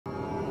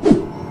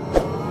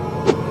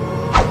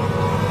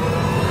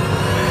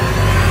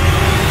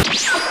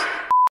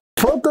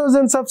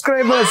4,000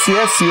 subscribers.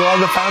 Yes, you are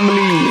the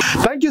family.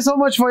 Thank you so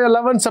much for your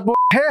love and support.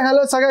 Hey,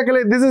 hello,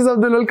 Sagakale. This is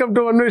Abdul. Welcome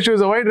to One Way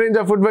Shoes, a wide range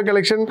of footwear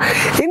collection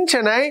in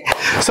Chennai.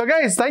 So,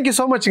 guys, thank you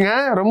so much.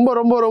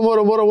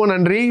 Rombo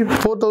nandri.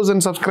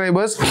 4,000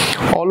 subscribers.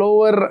 All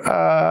over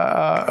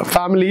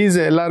families.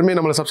 எல்லாருமே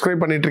நம்மள subscribe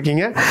பண்ணிட்டு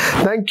இருக்கீங்க.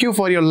 Thank you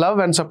for your love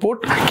and support.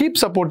 Keep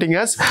supporting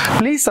us.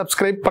 Please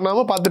subscribe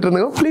பண்ணாம பார்த்துட்டு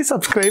இருந்தீங்க. Please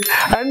subscribe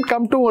and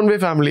come to One Way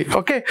family.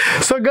 Okay.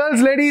 So, girls,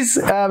 ladies,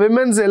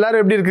 women's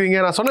எல்லாரும் எப்படி இருக்கீங்க?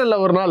 நான் சொன்னேன்ல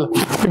ஒரு நாள்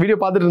வீடியோ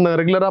பார்த்துட்டு இருந்தாங்க,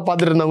 ரெகுலரா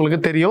பார்த்துட்டு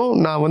இருந்தவங்களுக்கு தெரியும்.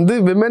 நான் வந்து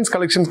women's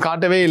collections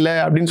காட்டவே இல்லை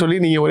அப்படின்னு சொல்லி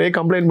நீங்க ஒரே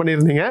கம்ப்ளைண்ட்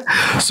பண்ணியிருந்தீங்க.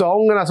 ஸோ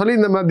அவங்க நான் சொல்லி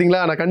இந்த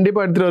மாதிரிங்களா, நான்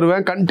கண்டிப்பாக எடுத்துட்டு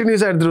வருவேன்,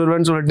 கண்டினியூஸாக எடுத்துட்டு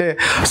வருவேன்னு சொல்லிட்டு.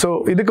 ஸோ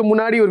இதுக்கு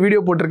முன்னாடி ஒரு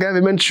வீடியோ போட்டிருக்கேன்,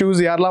 விமென்ஸ்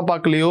ஷூஸ் யாரெல்லாம்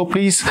பார்க்கலையோ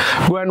please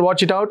go and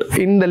watch it out.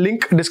 இந்த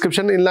லிங்க்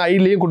டிஸ்கிரிப்ஷன் இல்லை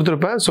ஐலையும்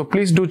கொடுத்துருப்பேன். So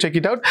please do check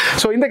it out.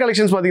 So இந்த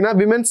கலெக்ஷன்ஸ் பார்த்தீங்கன்னா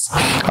விமென்ஸ்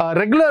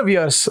ரெகுலர்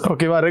வியர்ஸ்,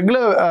 ஓகேவா,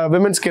 ரெகுலர்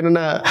விமென்ஸ்க்கு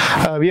என்னென்ன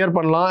வியர்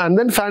பண்ணலாம், and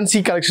then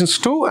fancy collections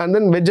two, and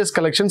then veggies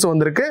collections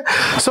வந்திருக்கு.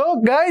 So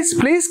guys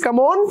please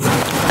come on.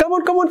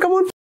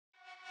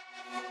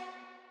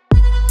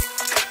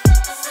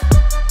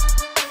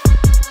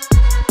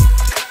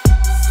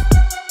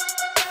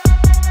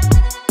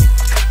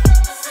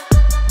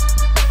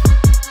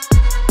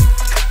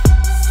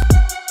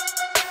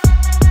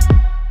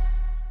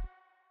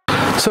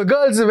 So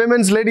girls,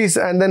 women's, ladies,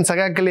 and then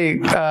Sagakali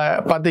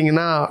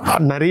பார்த்தீங்கன்னா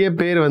நிறைய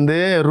பேர் வந்து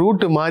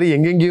ரூட் மாதிரி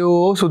எங்கெங்கேயோ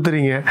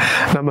சுத்துறீங்க.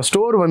 நம்ம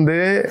ஸ்டோர் வந்து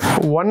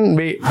ஒன்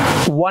வே,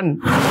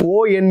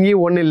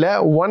 ஒன் இல்லை,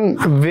 ஒன்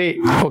வே,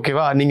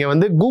 ஓகேவா. நீங்க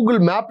வந்து கூகுள்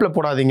மேப்ல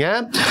போடாதீங்க,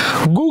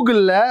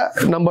 கூகுளில்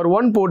நம்பர்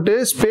 1 போட்டு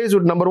ஸ்பேஸ்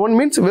விட்டு, நம்பர் 1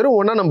 மீன்ஸ் வெறும்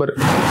 1 நம்பர்,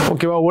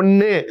 ஓகேவா,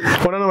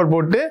 1 நம்பர்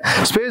போட்டு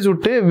ஸ்பேஸ்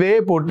விட்டு வே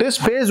போட்டு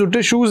ஸ்பேஸ்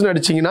விட்டு ஷூஸ்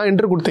அடிச்சிங்கன்னா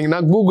என்ட்ரு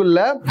கொடுத்தீங்கன்னா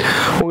கூகுளில்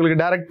உங்களுக்கு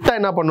டைரெக்டாக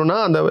என்ன பண்ணுன்னா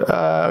அந்த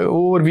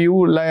over view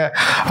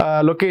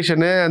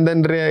location and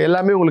then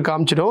எல்லாமே உங்களுக்கு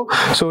காமிச்சிடும்.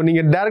 ஸோ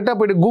நீங்கள் டேரெக்டாக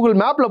போயிட்டு கூகுள்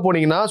மேப்பில்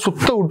போனீங்கன்னா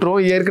சுத்த விட்டுரும்.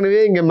 ஏற்கனவே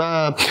இங்கே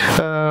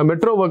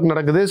மெட்ரோ ஒர்க்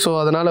நடக்குது, ஸோ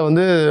அதனால்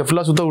வந்து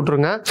ஃபுல்லாக சுத்த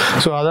விட்டுருங்க.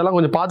 ஸோ அதெல்லாம்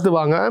கொஞ்சம்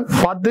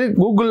பார்த்து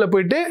கூகுளில்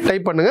போயிட்டு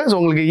டைப் பண்ணுங்கள். ஸோ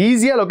உங்களுக்கு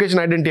ஈஸியாக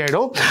லொகேஷன் ஐடென்டி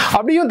ஆகிடும்.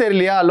 அப்படியும்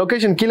தெரியலையா,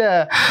 லொகேஷன் கீழே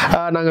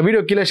நாங்கள்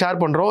வீடியோ கீழே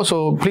ஷேர் பண்ணுறோம். So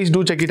please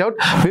do check it out.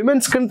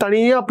 விமென்ஸ்க்குன்னு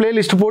தனியாக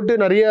பிளேலிஸ்ட் போட்டு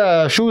நிறைய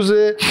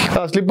ஷூஸு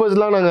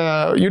ஸ்லிப்பர்ஸ்லாம்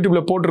நாங்கள்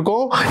யூடியூப்பில்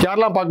போட்டிருக்கோம்.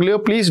 யாரெல்லாம் பார்க்கலையோ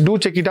please do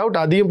check it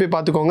out, அதையும் போய்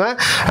பார்த்துக்கோங்க.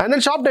 And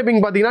then shop typing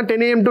பார்த்தீங்கன்னா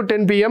 10 AM to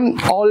 10 PM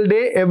all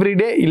day every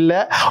day இல்ல,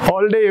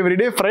 all day every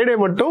day, Friday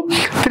மட்டும்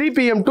 3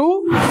 PM to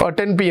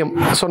 10 PM.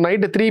 So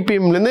night 3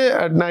 PMலேருந்து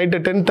night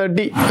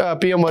 10:30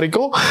 PM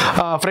வரைக்கும்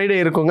ஃப்ரைடே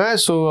இருக்குங்க.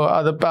 ஸோ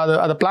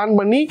அதை பிளான்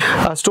பண்ணி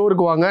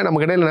ஸ்டோருக்கு வாங்க. நம்ம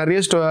கடையில் நிறைய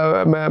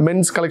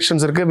மென்ஸ்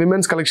கலெக்ஷன்ஸ் இருக்குது,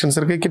 விமென்ஸ் கலெக்ஷன்ஸ்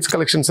இருக்குது, கிட்ஸ்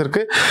கலெக்ஷன்ஸ்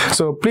இருக்குது.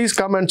 So please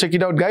come and check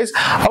it out guys.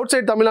 Out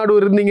side Tamil Nadu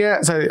இருந்தீங்க,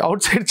 சரி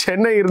அவுட் சைட்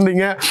சென்னை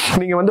இருந்தீங்க,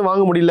 நீங்கள் வந்து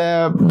வாங்க முடியல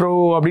ப்ரோ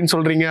அப்படின்னு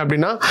சொல்கிறீங்க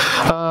அப்படின்னா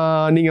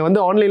நீங்கள் வந்து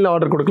ஆன்லைனில்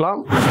ஆர்டர் கொடுக்கலாம்.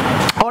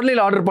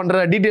 ஆன்லைனில் ஆர்டர் பண்ணுற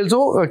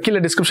டீட்டெயில்ஸும் கீழே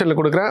டிஸ்கிரிப்ஷனில்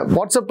கொடுக்குறேன்.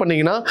 வாட்ஸ்அப்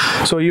பண்ணிங்கன்னா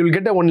so you will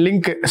get one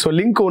link. So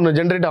link ஒன்று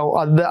ஜென்ரேட் ஆகும்.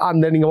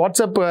 அந்த நீங்கள்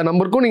வாட்ஸ்அப்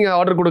நம்பருக்கும் நீங்கள்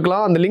ஆர்டர்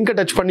கொடுக்கலாம். அந்த லிங்கை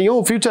டச் பண்ணியும்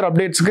ஃபியூச்சர்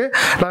அப்டேட்ஸ்க்கு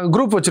நாங்கள்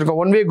குரூப் வச்சுருக்கோம்,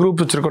 ஒன் வே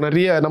குரூப் வச்சுருக்கோம்.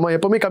 நிறைய நம்ம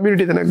எப்போவுமே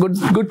கம்யூனிட்டி தானே,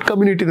 குட்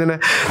கம்யூனிட்டி தானே.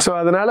 ஸோ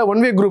அதனால்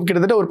ஒன் வே குரூப்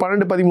கிட்டத்தட்ட ஒரு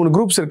 12-13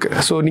 குரூப்ஸ்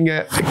இருக்குது. ஸோ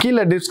நீங்கள்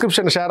கீழே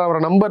டிஸ்கிரிப்ஷன் ஷேர்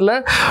ஆகிற நம்பரில்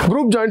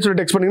குரூப் ஜாயின் சொல்லி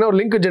டெக்ஸ்ட் பண்ணிங்கன்னா ஒரு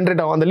லிங்க்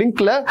ஜென்ரேட் ஆகும். அந்த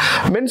லிங்க்கில்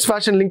மென்ஸ்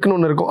ஃபேஷன் லிங்க்னு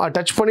ஒன்று இருக்கும், அதை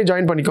டச் பண்ணி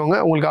ஜாயின் பண்ணிக்கோங்க.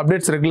 உங்களுக்கு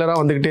அப்டேட்ஸ் ரெகுலராக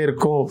வந்துகிட்டே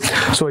இருக்கும்.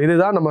 ஸோ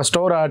இதுதான் நம்ம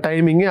ஸ்டோர்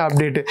டைமிங்கு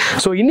அப்டேட்டு.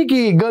 ஸோ இன்னைக்கு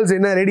கேர்ள்ஸ்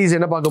என்ன லேடிஸ்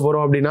என்ன பார்க்க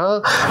போகிறோம் அப்படின்னா,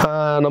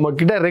 நம்ம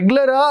கிட்ட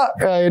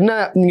ரெகுலராக என்ன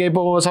நீங்கள்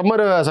இப்போ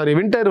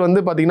வின்டர் வந்து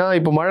பார்த்தீங்கன்னா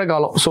இப்போ மழை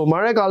காலம். ஸோ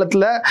மழை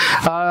காலத்தில்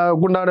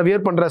உண்டான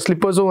வியர் பண்ணுற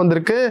ஸ்லிப்பர்ஸும்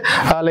வந்திருக்கு.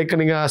 லைக்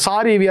நீங்கள்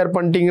சாரி வியர்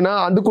பண்ணிட்டீங்கன்னா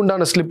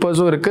அதுக்குண்டான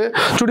ஸ்லிப்பர்ஸும் இருக்குது,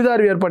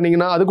 சுடிதார் வியர்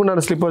பண்ணிங்கன்னா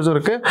அதுக்குண்டான ஸ்லிப்பர்ஸும்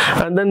இருக்குது,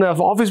 அண்ட் தென்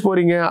ஆஃபீஸ்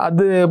போகிறீங்க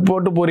அது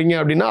போட்டு போகிறீங்க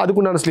அப்படின்னா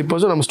அதுக்குண்டான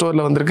ஸ்லிப்பர்ஸும் நம்ம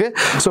ஸ்டோரில் வந்திருக்கு.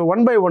 ஸோ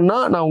 1 by 1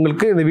 நான்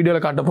உங்களுக்கு இந்த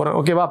வீடியோவில் காட்ட போகிறேன்,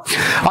 ஓகேவா.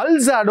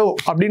 Alzado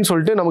அப்படின்னு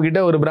சொல்லிட்டு நம்ம கிட்ட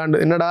ஒரு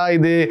பிராண்ட், என்னடா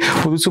இது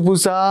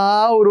புதுசா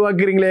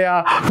உருவாக்குறீங்களேயா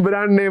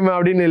பிராண்ட் நேம்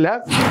அப்படின்னு இல்லை.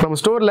 நம்ம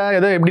ஸ்டோர்ல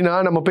ஏதோ எப்படின்னா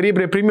நம்ம பெரிய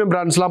ப்ரீமியம்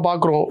பிராண்ட்ஸ்லாம்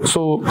பார்க்குறோம்.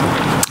 ஸோ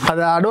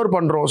அதை அடோர்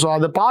பண்ணுறோம். ஸோ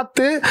அதை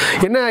பார்த்து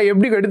என்ன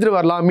எப்படி எடுத்துகிட்டு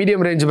வரலாம்,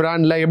 மீடியம் ரேஞ்ச்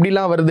பிராண்டில்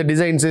எப்படிலாம் வருது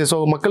டிசைன்ஸு. ஸோ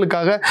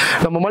மக்களுக்காக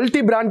நம்ம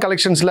மல்டி பிராண்ட்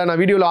கலெக்ஷன்ஸில் நான்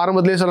வீடியோவில்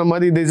ஆரம்பத்திலே சொன்ன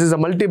மாதிரி this is a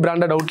multi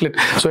branded outlet.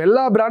 So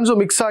எல்லா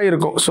பிராண்ட்ஸும் மிக்ஸ்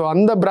ஆகிருக்கும். ஸோ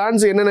அந்த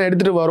பிராண்ட்ஸ் என்னென்ன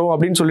எடுத்துகிட்டு வரும்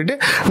அப்படின்னு சொல்லிட்டு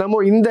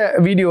நம்ம இந்த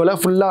வீடியோவில்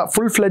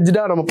ஃபுல்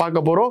ஃப்ளெஜ்டாக நம்ம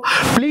பார்க்க போகிறோம்.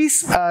 Please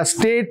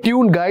stay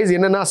tune guys.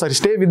 என்னன்னா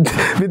ஸ்டே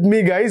வித்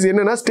மீ கைஸ்.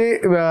 என்னன்னா ஸ்டே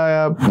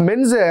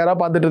மென்ஸ் யாராவது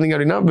பார்த்துட்டு இருந்தீங்க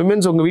அப்படின்னா,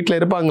 விமென்ஸ் உங்கள் வீட்டில்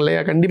இருப்பாங்க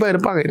இல்லையா, கண்டிப்பாக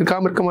இருப்பாங்க,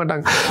 இருக்காமல் இருக்க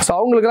மாட்டாங்க. ஸோ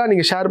அவங்களுக்குலாம்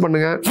நீங்கள் ஷேர்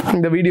பண்ணுங்கள்.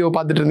 இந்த வீடியோ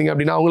பார்த்துட்டு இருந்தீங்க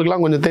அப்படின்னா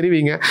அவங்களுக்குலாம் கொஞ்சம்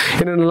தெரிவிங்க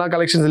என்னென்னலாம்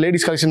கலெக்ஷன்ஸ்,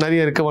 லேடிஸ் கலெக்ஷன்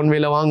நிறைய இருக்குது, ஒன்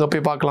வேல வாங்க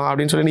போய் பார்க்கலாம்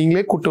அப்படின்னு சொல்லி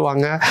நீங்களே கூட்டு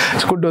வாங்க,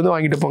 கூட்டு வந்து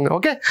வாங்கிட்டு போங்க.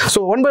 ஓகே.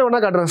 ஸோ 1 by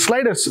 1 காட்டுறேன்.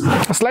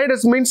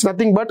 Sliders means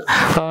nothing but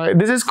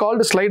this is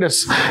called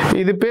sliders.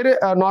 இது பேர்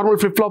நார்மல்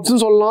ஃபிளிப்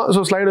ஃப்ளாப்ஸ்னு சொல்லலாம்,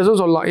 ஸோ ஸ்லைடர்ஸும்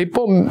சொல்லலாம்.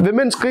 இப்போ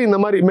விமென்ஸ்க்கு இந்த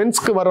மாதிரி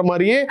மென்ஸ்க்கு வர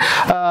மாதிரியே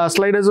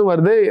ஸ்லைடர்ஸும்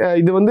வருது.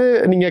 இது வந்து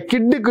நீங்கள்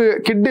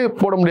கிட்டு கிட்டு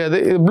போட முடியாது.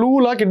 இது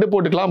ப்ளூலாம் கிட்டு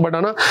போட்டுக்கலாம். பட்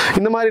ஆனால்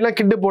இந்த மாதிரிலாம்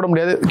கிட்டு போட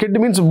முடியாது. Kit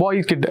means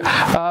boys kit.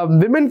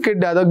 Women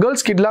kit, அதாவது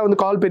கேர்ள்ஸ் கிட்லாம் வந்து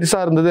கால்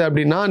பெருசாக இருந்தது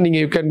அப்படின்னா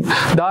நீங்கள் யூ கேன்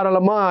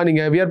தாராளமாக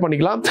நீங்கள் வியர்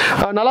பண்ணிக்கலாம்.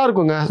 நல்லா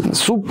இருக்குங்க,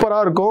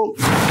 சூப்பராக இருக்கும்.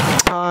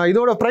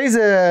 இதோட ப்ரைஸ்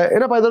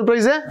என்னப்பா? இதோட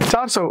ப்ரைஸ்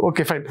 400.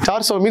 Okay fine.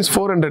 400 மீன்ஸ்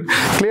 400.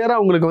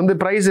 கிளியராக உங்களுக்கு வந்து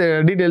ப்ரைஸ்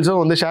டீட்டெயில்ஸும்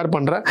வந்து ஷேர்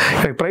பண்ணுறேன்.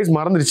 எனக்கு ப்ரைஸ்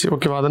மறந்துருச்சு,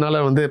 ஓகேவா? அதனால்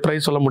வந்து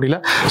ப்ரைஸ் சொல்ல முடியல.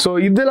 ஸோ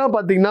இதெல்லாம்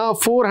பார்த்தீங்கன்னா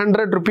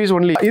 400 rupees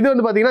ஒன்லி. இது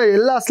வந்து பார்த்தீங்கன்னா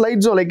எல்லா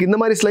ஸ்லைட்ஸும் லைக் இந்த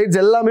மாதிரி ஸ்லைட்ஸ்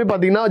எல்லாமே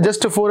பார்த்தீங்கன்னா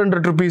ஜஸ்ட்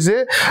 400 rupees.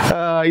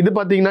 இது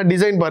பார்த்தீங்கன்னா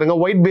டிசைன் பாருங்கள்,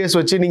 ஒயிட் பேஸ்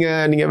வச்சு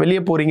நீங்கள்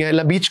வெளியே போகிறீங்க,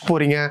 இல்லை பீச்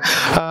போகிறீங்க,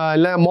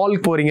 இல்லை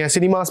மாலுக்கு போகிறீங்க,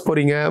 சினிமாஸ்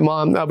போகிறீங்க,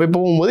 அப்படி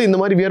போகும்போது இந்த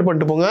மாதிரி வியர்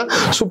பண்ணிட்டு போங்க.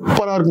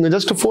 சூப்பராக இருக்குங்க.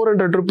 ஜஸ்ட்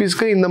 400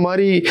 rupeesக்கு இந்த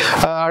மாதிரி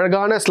அழகான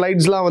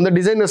ஸ்லைட்ஸ்லாம் வந்து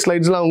டிசைனர்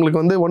ஸ்லைட்ஸ்லாம் உங்களுக்கு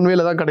வந்து ஒன்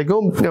வேல தான்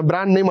கிடைக்கும்.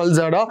 Brand name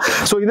அல்சாடா.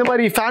 ஸோ இந்த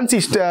மாதிரி ஃபேன்சி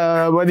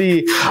மாதிரி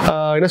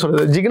என்ன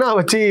சொல்றது, ஜிக்னா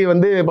வச்சு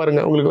வந்து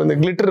பாருங்க, உங்களுக்கு வந்து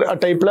கிளிட்டர்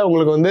டைப்ல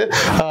உங்களுக்கு வந்து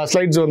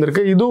ஸ்லைட்ஸ்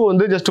வந்திருக்கு. இதுவும்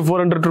வந்து ஜஸ்ட்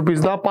 400 rupees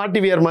தான்.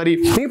 பார்ட்டி வியர் மாதிரி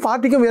நீங்க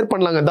பார்ட்டிக்கும் வியர்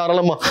பண்ணலாங்க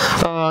தாராளமா.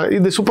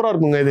 இது சூப்பரா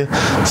இருக்குங்க. இது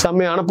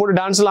செம்மையான போட்டு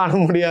டான்ஸ்லாம் ஆட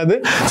முடியாது.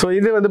 ஸோ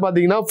இது வந்து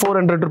பாத்தீங்கன்னா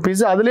 400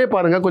 rupees. அதுலேயே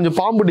பாருங்க கொஞ்சம்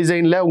பாம்பு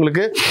டிசைன்ல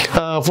உங்களுக்கு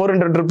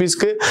 400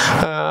 rupeesக்கு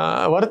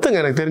வருத்துங்க.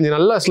 எனக்கு தெரிஞ்சு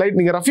நல்ல ஸ்லைட்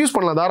நீங்க ரஃப்யூஸ்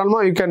பண்ணலாம்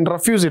தாராளமா. யூ கேன்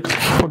ரஃப்யூஸ் இட்,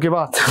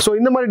 ஓகேவா? ஸோ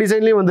இந்த மாதிரி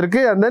டிசைன்லேயும்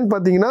வந்திருக்கு. அண்ட் தென்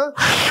பார்த்தீங்கன்னா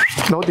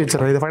நவுத்தி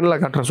வச்சிடறேன், இதை ஃபைனலாக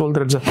காட்டுறேன்.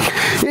 Solethreads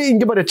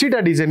இங்கே பாரு, சீட்டா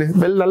டிசைன்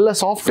நல்ல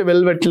சாஃப்ட்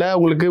வெல்வெட்டில்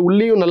உங்களுக்கு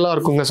உள்ளேயும் நல்லா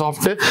இருக்குங்க,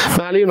 சாஃப்ட்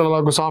மேலேயும் நல்லா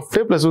இருக்கும் சாஃப்ட்,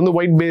 ப்ளஸ் வந்து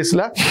ஒயிட்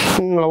பேஸில்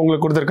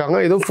உங்களுக்கு கொடுத்துருக்காங்க.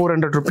 இதுவும்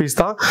 400 rupees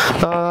தான்.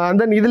 அண்ட்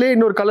தென் இதுலேயே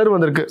இன்னொரு கலர்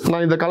வந்திருக்கு.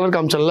 நான் இந்த colour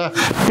காமிச்சேன்ல,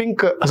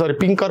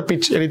 pink R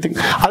beach anything.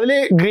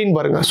 அதுலேயே க்ரீன்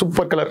பாருங்க,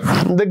 சூப்பர் கலர்.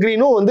 இந்த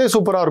க்ரீனும் வந்து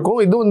சூப்பராக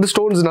இருக்கும். இதுவும் வந்து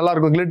ஸ்டோன்ஸ் நல்லா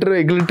இருக்கும்,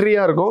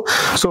 கிளிட்டரியாக இருக்கும்.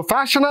 ஸோ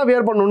ஃபேஷனாக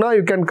வியர் பண்ணணும்னா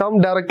you can come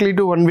directly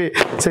to one way.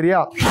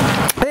 சரியா?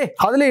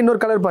 அதுல இன்னொரு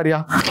கலர் பாரியா,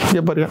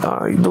 இங்க பாரியா.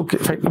 இது ஓகே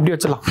ஃபைன், இப்படி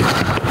வச்சலாம்.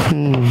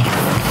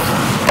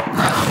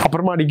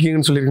 அப்புறமா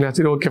அடிக்கீங்கன்னு சொல்லிருக்கீங்களா?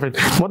 சரி ஓகே ஃபைன்.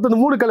 மொத்தம்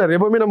 3 கலர்.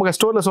 எப்பவுமே நமக்கு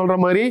ஸ்டோர்ல சொல்ற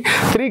மாதிரி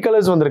 3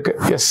 கலர்ஸ் வந்திருக்கு.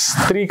 எஸ்,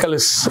 3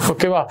 கலர்ஸ்,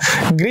 ஓகேவா?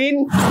 Green,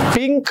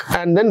 pink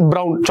and then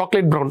brown,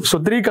 chocolate brown. So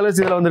 3 colours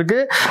இதுல வந்திருக்கு.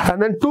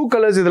 அண்ட் தென் 2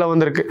 கலர்ஸ் இதுல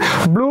வந்திருக்கு,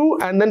 blue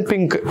and then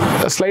pink.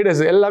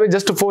 Sliders எல்லாமே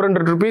ஜஸ்ட்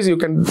 400 rupees. யூ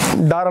கேன்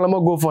தாராளமா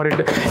கோ ஃபார்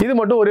இட். இது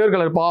மட்டும் ஒரே ஒரு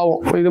கலர்,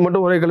 பாவம். இது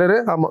மட்டும் ஒரே கலரு.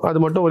 ஆமா,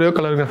 அது மட்டும் ஒரே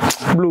கலருங்க,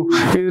 ப்ளூ.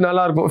 இது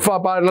நல்லா இருக்கும்,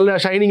 நல்ல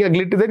ஷைனிங்கா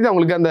கிளிட்டர் தெரியுது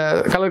உங்களுக்கு, அந்த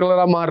கலர்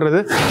கலரா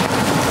மாறுறது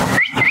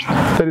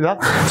சரிதா?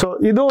 ஸோ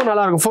இதுவும்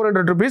நல்லா இருக்கும்,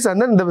 400 rupees.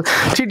 அண்ட் தென் இந்த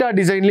சீட்டா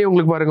டிசைன்லேயே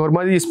உங்களுக்கு பாருங்க ஒரு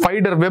மாதிரி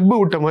ஸ்பைடர் வெப்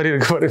விட்ட மாதிரி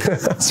இருக்கு பாருங்க,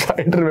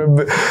 ஸ்பைடர்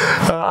வெப்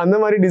அந்த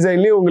மாதிரி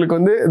டிசைன்லேயும் உங்களுக்கு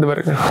வந்து இது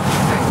பாருங்க.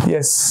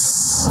 எஸ்,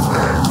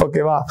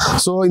 ஓகேவா?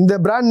 ஸோ இந்த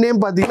பிராண்ட் நேம்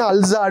பார்த்தீங்கன்னா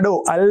அல்சாடோ,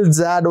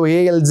 ALZADO,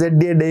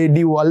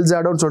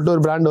 அல்சாடோன்னு சொல்லிட்டு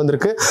ஒரு பிராண்ட்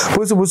வந்திருக்கு.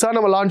 புதுசாக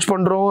நம்ம லான்ச்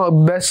பண்ணுறோம்,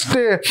 பெஸ்ட்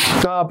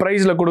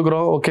ப்ரைஸில்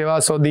கொடுக்குறோம், ஓகேவா?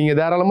 ஸோ நீங்கள்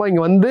தாராளமாக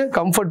இங்கே வந்து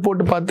கம்ஃபர்ட்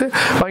போட்டு பார்த்து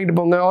வாங்கிட்டு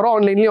போங்க.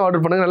 ஆன்லைன்லேயும்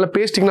ஆர்டர் பண்ணுங்க. நல்ல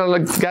பேஸ்டிங் நல்ல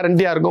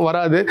கேரண்டியாக இருக்கும்,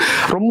 வராது.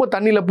 ரொம்ப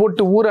தண்ணியில்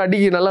போட்டு ஊற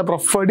நல்லா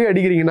ப்ரஃபடி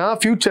அடிக்கிறீங்கன்னா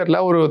ஃபியூச்சரில்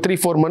ஒரு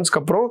 3-4 monthsக்கு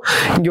அப்புறம்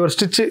இங்கே ஒரு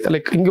ஸ்டிச்சு,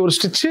 லைக் இங்கே ஒரு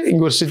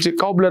ஸ்டிச்சு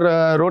காப்லர்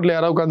ரோட்ல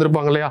யாராவது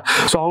உட்காந்துருப்பாங்க இல்லையா?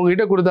 ஸோ அவங்க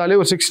கிட்ட கொடுத்தாலே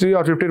ஒரு 60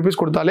 or 50 rupees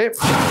கொடுத்தாலே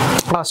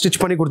ஸ்டிச்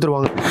பண்ணி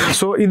கொடுத்துருவாங்க.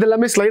 ஸோ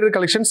இதெல்லாமே ஸ்லைடர்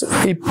கலெக்ஷன்ஸ்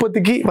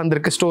இப்போதைக்கு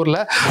வந்திருக்கு ஸ்டோரில்.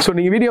 ஸோ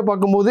நீங்கள் வீடியோ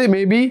பார்க்கும்போது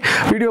மேபி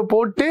வீடியோ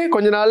போட்டு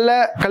கொஞ்ச நாளில்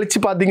கழிச்சு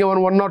பார்த்தீங்க,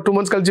 1 or 2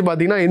 months கழிச்சு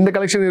பார்த்தீங்கன்னா இந்த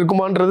கலெக்ஷன்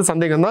இருக்குமான்றது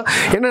சந்தேகம் தான்.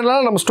 என்னன்னா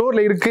நம்ம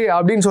ஸ்டோரில் இருக்குது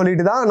அப்படின்னு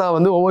சொல்லிட்டு தான் நான்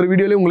வந்து ஒவ்வொரு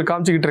வீடியோலையும் உங்களுக்கு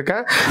காமிச்சிக்கிட்டு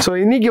இருக்கேன். ஸோ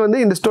இன்னைக்கு வந்து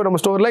இந்த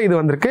நம்ம ஸ்டோர்ல இது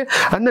வந்திருக்கு.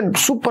 அண்ட் தென்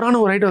சூப்பரான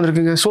ஒரு ஐட்டம்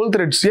வந்திருக்குங்க,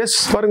 Solethreads. எஸ்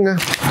பாருங்க,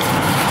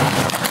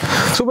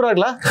 சூப்பரா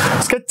இருக்குல்ல?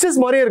 ஸ்கெச்சஸ்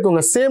மாதிரியே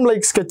இருக்குங்க, சேம்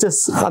லைக் ஸ்கெச்சஸ்.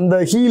 அந்த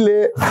ஹீலு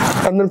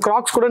அந்த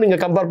கிராக்ஸ் கூட நீங்க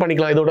கம்பேர்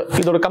பண்ணிக்கலாம்.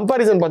 இதோட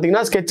கம்பாரிசன்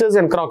பாத்தீங்கன்னா ஸ்கெச்சஸ்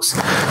அண்ட் கிராக்ஸ்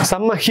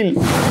செம்ம ஹீல்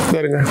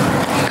பாருங்க,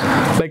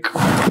 லைக்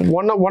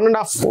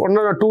 1.5 or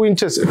 2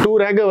 inches 2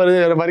 ரேக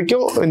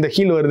வரைக்கும் இந்த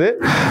ஹீல் வருது.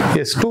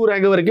 எஸ், 2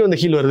 ரேக வரைக்கும் இந்த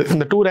ஹீல் வருது.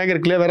 இந்த 2 ரேக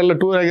இருக்குல்ல, விரல்ல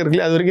 2 ரேக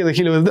இருக்குல்ல, அது வரைக்கும் இந்த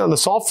ஹீல் வருது. அந்த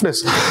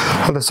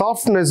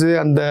சாஃப்ட்னஸ்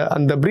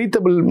அந்த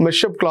பிரீத்தபிள்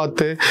மெஷ்அப்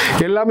கிளாத்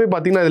எல்லாமே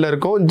பாத்தீங்கன்னா இதுல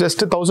இருக்கும்.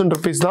 ஜஸ்ட் 1000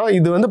 rupees தான்.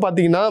 இது வந்து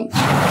பாத்தீங்கன்னா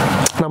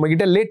நம்ம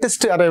கிட்ட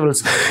லேட்டஸ்ட்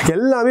அரைவல்ஸ்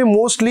எல்லாமே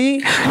மோஸ்ட்லி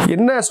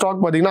என்ன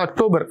ஸ்டாக் பாத்தீங்கன்னா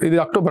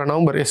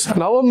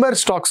நவம்பர்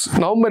ஸ்டாக்ஸ்,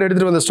 நவம்பர்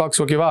எடுத்துட்டு வந்த ஸ்டாக்ஸ்,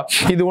 ஓகேவா?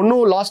 இது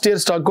ஒன்றும் லாஸ்ட்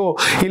இயர் ஸ்டாக்கோ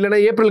இல்லைன்னா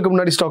ஏப்ரலுக்கு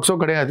முன்னாடி ஸ்டாக்ஸோ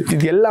கிடையாது.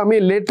 இது எல்லாமே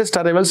லேட்டஸ்ட்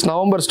அரைவல்ஸ்,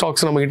 நவம்பர்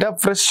ஸ்டாக்ஸ். நம்ம கிட்ட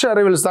ஃப்ரெஷ்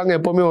அரைவல்ஸ் தாங்க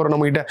எப்பவுமே வரும்.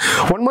 நம்ம கிட்ட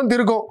 1 month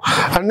இருக்கும்.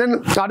 அண்ட் தென்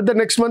அடுத்த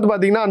நெக்ஸ்ட் மந்த்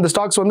பாத்தீங்கன்னா அந்த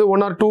ஸ்டாக்ஸ் வந்து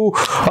 1 or 2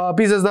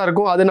 pieces தான்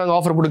இருக்கும். அது நாங்கள்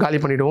ஆஃபர் போட்டு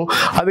காலி பண்ணிடுவோம்.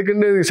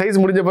 அதுக்குன்னு சைஸ்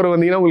முடிஞ்ச பிறகு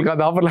வந்தீங்கன்னா உங்களுக்கு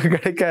அது ஆஃபர்லாம்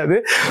கிடைக்காது.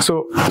 ஸோ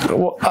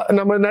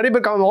நம்ம நிறைய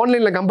பேர்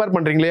ஆன்லைன்ல கம்பேர்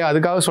பண்றீங்களே,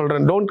 அதுக்காக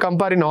சொல்றேன், don't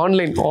compare in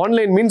online.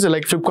 Online means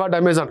like Flipkart,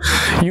 Amazon.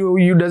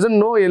 You doesn't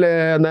know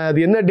அது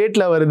என்ன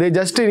டேட்ல வருது.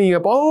 ஜஸ்ட் நீங்க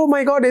oh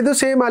my god இது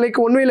சேம் லைக்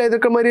ஒன் வேல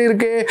இருக்கிற மாதிரி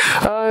இருக்கு,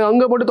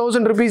 அங்க மட்டும்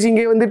 1000 rupees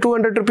இங்கே வந்து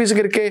 200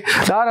 rupeesக்கு இருக்கு,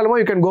 தாராளமாக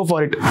you can go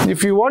for it.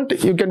 If you want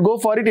you can go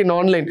for it in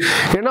online.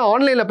 ஏன்னா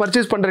ஆன்லைனில்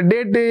பர்ச்சேஸ் பண்ணுற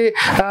டேட்டு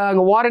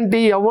அங்கே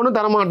வாரண்டி எவனும்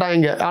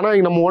தரமாட்டாங்க.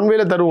 ஆனால் நம்ம ஒன்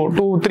வேல தருவோம்.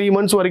 2-3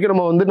 months வரைக்கும்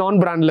நம்ம வந்து நான்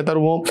பிராண்டில்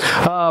தருவோம்.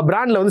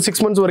 பிராண்டில் வந்து 6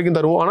 months வரைக்கும்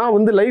தருவோம். ஆனால்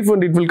வந்து லைஃப்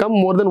வந்து it will come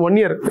more then 1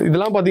 year.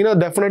 இதெல்லாம் பார்த்தீங்கன்னா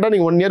டெஃபினட்டாக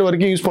நீங்கள் 1 year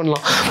வரைக்கும் யூஸ்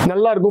பண்ணலாம்.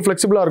 நல்லா இருக்கும்,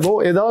 ஃப்ளெக்சிபிளாக இருக்கும்.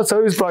 ஏதாவது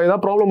சர்வீஸ்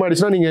ஏதாவது ப்ராப்ளம்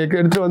ஆயிடுச்சுன்னா நீங்கள்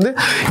எடுத்துகிட்டு வந்து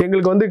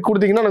எங்களுக்கு வந்து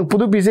கொடுத்தீங்கன்னா நாங்கள்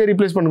புது பீஸே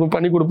ரீப்ளேஸ்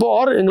பண்ணி கொடுப்போம்.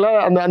 ஆர் எங்களால்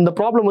அந்த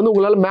ப்ராப்ளம் வந்து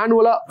உங்களால்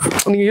மேனுவலாக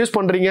நீங்கள் யூஸ்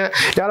பண்ணுறீங்க,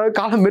 யாராவது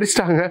காலம்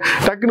மெரிச்சிட்டாங்க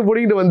டக்குன்னு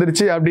பிடிக்கிட்டு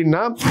வந்துருச்சு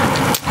அப்படின்னா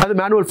அது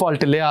மேனுவல்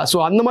ஃபால்ட் இல்லையா? ஸோ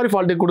அந்த மாதிரி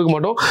ஃபால்ட்டே கொடுக்க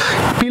மாட்டோம்.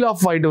 பீல்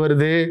ஆஃப் ஆகிட்டு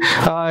வருது,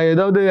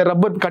 ஏதாவது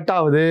ரப்பர் கட்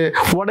ஆகுது,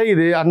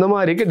 உடையுது, அந்த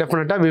மாதிரிக்கு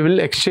டெஃபினட்டாக we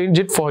will exchange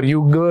it for you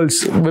girls,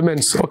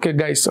 women's. Okay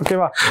guys,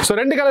 ஓகேவா? ஸோ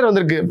 2 கலர்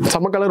வந்திருக்கு.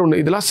 செம்ம கலர் ஒன்று.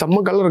 இதெல்லாம்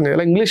செம்ம கலருங்க,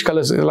 எல்லாம் இங்கிலீஷ்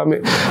கலர்ஸ் எல்லாமே.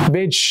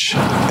 பேஜ்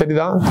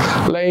தெரியுதா?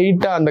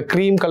 லைட்டாக அந்த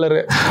க்ரீம்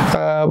கலரு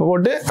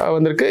போட்டு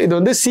வந்திருக்கு. இது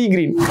வந்து சி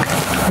கிரீன்.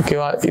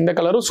 ஓகேவா? இந்த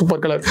கலரும்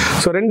சூப்பர் கலர்.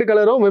 ஸோ 2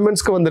 கலரும்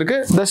விமென்ஸ்க்கு வந்திருக்கு.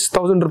 Just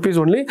 1000 rupees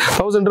only.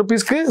 1000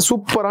 rupeesக்கு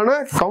சூப்பரான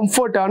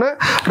கம்ஃபர்டான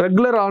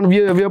ரெகுலர் ஆன்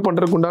வியர்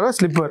பண்ணுறதுக்கு உண்டான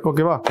ஸ்லிப்பர்.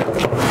 ஓகேவா?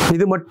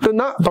 இது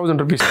மட்டும்தான் 1000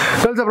 rupees.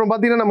 அப்புறம்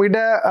பார்த்தீங்கன்னா நம்ம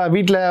கிட்ட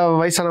வீட்டில்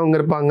வயசானவங்க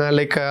இருப்பாங்க,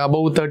 like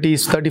above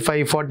 30s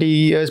 35 40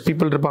 years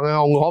people இருப்பாங்க.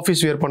 அவங்க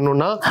ஆஃபீஸ் வியர்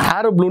பண்ணணும்னா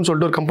aerobluன்னு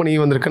சொல்லிட்டு ஒரு கம்பெனி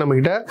வந்திருக்கு நம்ம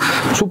கிட்ட.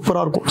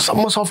 சூப்பராக இருக்கும்,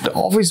 செம்ம சாஃப்ட்.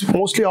 ஆஃபீஸ்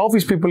மோஸ்ட்லி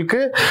ஆஃபீஸ்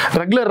பீப்புளுக்கு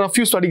ரெகுலர் ரஃப்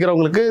யூஸ்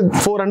அடிக்கிறவங்களுக்கு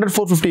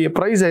 400-450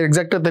 ப்ரைஸ்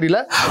எக்ஸாக்டாக தெரியல.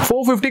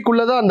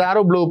 450க்குள்ளே தான் அந்த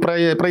aeroblu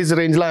ப்ரைஸ்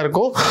ரேஞ்ச்லாம்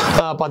இருக்கும்.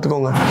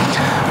 பார்த்துக்கோங்க.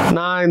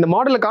 நான் இந்த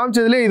மாடலில்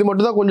காமிச்சதுலேயே இது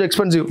மட்டும் தான் கொஞ்சம்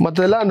எக்ஸ்பென்சிவ்.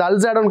 மற்றதெல்லாம் அந்த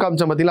அல்சாடோன்னு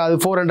காமிச்சேன் பார்த்தீங்களா, அது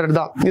 400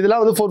 தான்.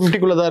 இதெல்லாம் வந்து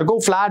 450க்குள்ளே தான்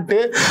இருக்கும். Flat,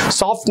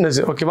 softness.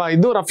 ஓகேவா?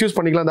 இதுவும் ரஃப் யூஸ்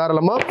பண்ணிக்கலாம்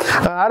தாராளமாக.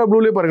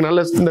 aerobluலேயே பாருங்க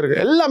நல்ல இருக்கு.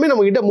 எல்லாமே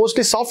நம்ம கிட்ட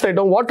மோஸ்ட்லி சாஃப்ட்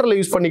ஐட்டம். வாட்டரில்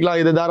யூஸ் பண்ணிக்கலாம்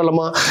இது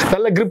தாராளமாக.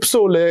 நல்ல கிரிப்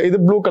சோலு. இது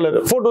ப்ளூ கலர்.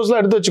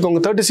 ஃபோட்டோஸ்லாம் எடுத்து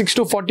வச்சுக்கோங்க.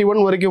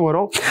 36-41 வரைக்கும்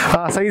வரும்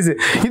சைஸ்.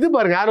 இது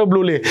பாருங்க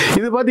aerobluலே.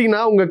 இது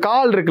பார்த்தீங்கன்னா உங்கள்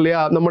கால் இருக்கு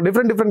இல்லையா, நம்ம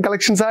டிஃப்ரெண்ட்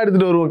கலெக்ஷன்ஸாக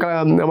எடுத்துகிட்டு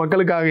வருவோம்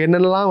மக்களுக்காக.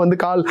 என்னென்னலாம் வந்து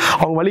கால்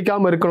அவங்க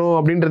வலிக்காமல் இருக்கணும்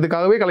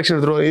அப்படின்றதுக்காகவே கலெக்ஷன்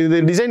எடுத்துருவோம். இது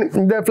டிசைன்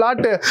இந்த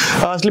ஃப்ளாட்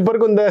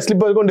ஸ்லிப்பருக்கும் இந்த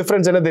ஸ்லிப்பருக்கும்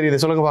டிஃப்ரென்ஸ் என்ன தெரியுது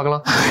சொல்லுங்க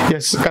பார்க்கலாம்.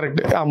 S,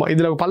 correct. ஆமாம்,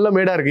 இதில் பல்ல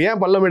மேடாக இருக்குது. ஏன்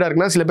பல்ல மேடாக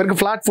இருக்குன்னா சில பேருக்கு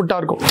ஃப்ளாட் ஃபுட்டாக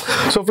இருக்கும்.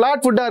 ஸோ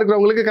ஃப்ளாட் ஃபுட்டாக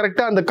இருக்கிறவங்களுக்கு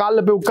கரெக்டாக அந்த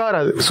காலில் போய்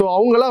உட்காராது. ஸோ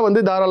அவங்களாம்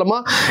வந்து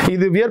தாராளமாக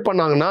இது வியர்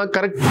பண்ணாங்கன்னா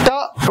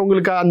கரெக்டாக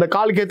உங்களுக்கு அந்த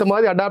காலுக்கு ஏற்ற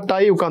மாதிரி அடாப்ட்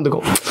ஆகி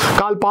உட்காந்துக்கும்.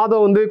 கால்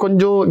பாதம் வந்து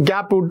கொஞ்சம்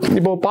கேப்,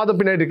 இப்போ பாதம்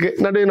பின்னாடி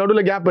இருக்குது,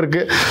 நடுவில் கேப்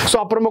இருக்குது. ஸோ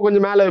அப்புறமா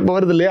கொஞ்சம் மேலே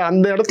வருது இல்லையா,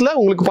 அந்த இடத்துல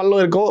உங்களுக்கு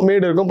பல்லம் இருக்கும்,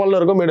 மேடு இருக்கும், பல்லம்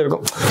இருக்கும், மேடு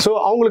இருக்கும். ஸோ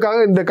அவங்களுக்காக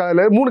இந்த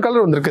கலர் 3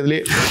 கலர் வந்திருக்கு.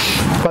 இதுலேயே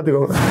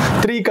பார்த்துக்கோங்க.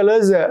 3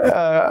 கலர்ஸ்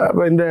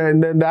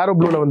இந்த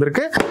aerobluல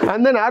வந்திருக்கு.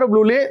 அண்ட் தென்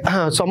aerobluலே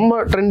செம்ம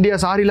ட்ரெண்டியாக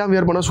சாரிலாம்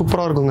வியர் பண்ணால்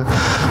சூப்பராக இருக்குங்க.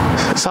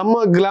 செம்ம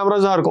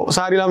கிளாமரஸாக இருக்கும்.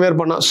 சாரிலாம் வியர்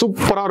பண்ணால்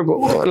சூப்பராக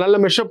இருக்கும். நல்ல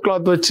மெஷப்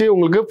கிளாத் வச்சு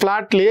உங்களுக்கு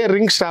ஃப்ளாட்லேயே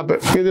ரிங் ஸ்டாப்பு.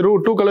 இது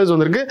 2 கலர்ஸ்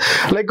வந்திருக்கு.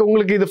 லைக்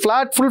உங்களுக்கு இது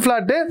ஃப்ளாட், ஃபுல்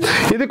ஃப்ளாட்டு,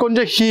 இது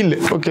கொஞ்சம் ஹீல்.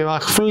 ஓகேவா?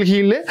 Full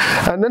heal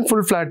and then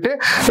full flat.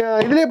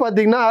 இதுலேயே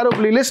பார்த்தீங்கன்னா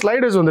aerobluலே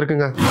ஸ்லைடர்ஸ்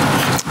வந்திருக்குங்க.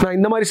 நான்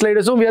இந்த மாதிரி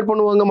ஸ்லைடர்ஸும் வியர்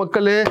பண்ணுவாங்க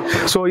மக்கள்.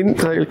 ஸோ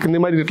இந்த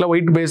மாதிரி இருக்கலாம்,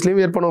 ஒயிட் பேஸ்லேயும்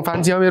வியர் பண்ணுவாங்க,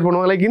 ஃபேன்சியாக வியர்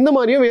பண்ணுவாங்க, லைக் இந்த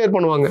மாதிரியும் வியர்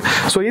பண்ணுவாங்க.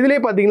 ஸோ இதுலேயே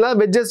பார்த்தீங்கன்னா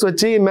வெட்ஜஸ்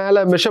வச்சு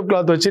மேலே மெஷப்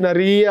கிளாத் வச்சு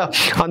நிறைய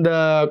அந்த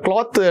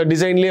கிளாத்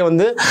டிசைன்லேயே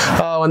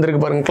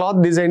வந்திருக்கு பாருங்க. கிளாத்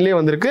டிசைன்லேயே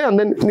வந்திருக்கு. அண்ட்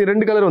தென்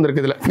 2 கலர்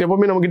வந்திருக்கு. இதில்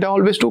எப்பவுமே நம்ம கிட்ட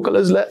ஆல்வேஸ் 2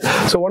 கலர்ஸில்,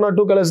 ஸோ 1 or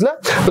 2 கலர்ஸில்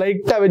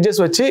லைட்டாக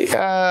வெட்ஜஸ் வச்சு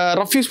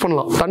ரஃப் யூஸ்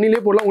பண்ணலாம்.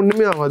 தண்ணியிலே போடலாம்,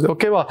 ஒன்றுமே ஆகாது.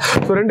 ஓகேவா?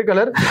 So 2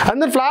 colour. And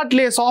then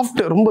ஃப்ளாட்லேயே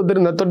soft, ரொம்ப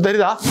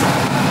தெரியுதா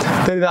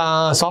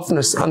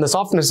சாஃப்ட்னஸ். அந்த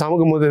சாஃப்ட்னஸ்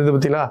அமுக்கும் போது இது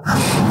பற்றிங்களா?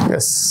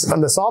 எஸ்,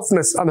 அந்த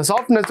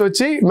சாஃப்ட்னஸ்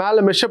வச்சு மேலே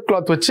மெஷப்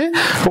கிளாத் வச்சு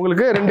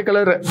உங்களுக்கு 2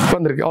 கலர்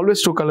வந்திருக்கு.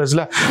 ஆல்வேஸ் 2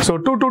 கலர்ஸ்ல. So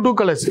 2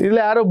 colours.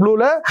 இதில்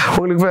aerobluல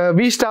உங்களுக்கு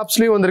வி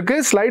ஸ்டாப்ஸ்லையும் வந்திருக்கு,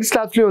 ஸ்லைட்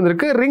ஸ்டாப்ஸ்லையும்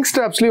வந்திருக்கு, ரிங்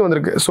ஸ்டாப்ஸ்லையும்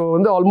வந்திருக்கு. ஸோ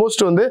வந்து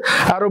ஆல்மோஸ்ட் வந்து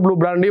aeroblu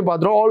பிராண்டையும்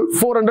பார்த்துரும். ஆல்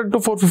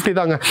 400-450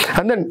 தாங்க.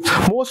 And then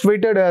most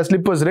weighted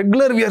slippers,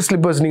 regular wear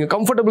slippers, நீங்கள்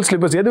கம்ஃபர்டபுள்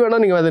ஸ்லிப்பர்ஸ் எது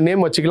வேணால் நீங்கள் அதை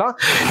நேம் வச்சுக்கலாம்.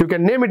 You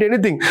can name it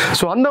anything.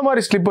 So அந்த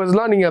மாதிரி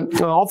ஸ்லிப்பர்ஸ்லாம்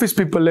நீங்கள் office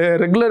people,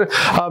 regular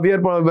wear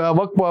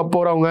work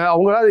போகிறவங்க,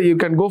 அவங்களால you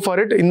can go for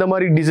it. இந்த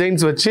மாதிரி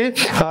டிசைன்ஸ் வச்சு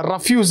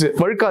ரஃப் யூஸ்,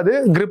 வழுக்காது,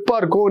 கிரிப்பாக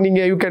இருக்கும்.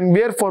 நீங்கள் you can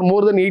wear for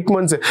more then 8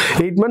 months.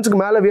 8 monthsக்கு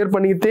மேலே வியர்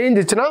பண்ணி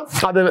தேஞ்சிச்சுன்னா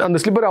அந்த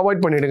ஸ்லிப்பர்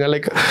அவாய்ட் பண்ணிடுங்க.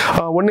 லைக்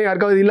ஒன்று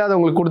யாருக்காவது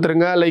இல்லாதவங்களுக்கு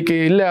கொடுத்துருங்க. லைக்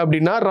இல்லை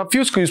அப்படின்னா ரஃப்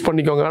யூஸ்க்கு யூஸ்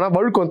பண்ணிக்கோங்க. ஆனால்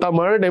வழுக்கும்,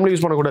 மழை டைமில்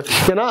யூஸ் பண்ணக்கூடாது.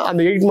 ஏன்னா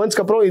அந்த 8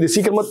 monthsக்கு அப்புறம் இது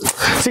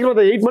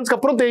சீக்கிரமாக 8 monthsக்கு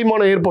அப்புறம்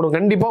தேய்மானம் ஏற்படும்.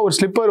 கண்டிப்பாக ஒரு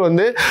ஸ்லிப்பர்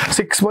வந்து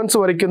 6 months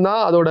வரைக்கும்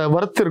தான் அதோட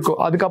ஒர்த் இருக்கும்.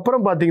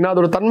 அதுக்கப்புறம் பார்த்தீங்கன்னா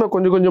அதோட தன்மை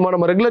கொஞ்சம் கொஞ்சமாக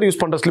நம்ம ரெகுலர்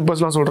யூஸ் பண்ணுற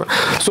ஸ்லிப்பர்ஸ்லாம் சொல்கிறேன்.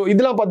 ஸோ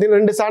இதெல்லாம்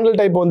பார்த்தீங்கன்னா 2 சாண்டல்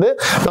டைப் வந்து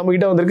நம்ம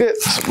கிட்ட வந்திருக்கு.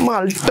 சும்மா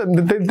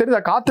தெரியுதா?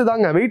 காற்று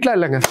தாங்க, வெயிட்லாம்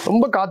இல்லைங்க,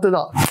 ரொம்ப காற்று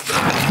தான்.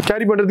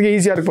 கேரி பண்ணுறதுக்கு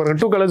ஈஸியாக இருக்கு பாருங்க.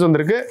 2 கலர்ஸ்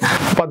வந்திருக்கு,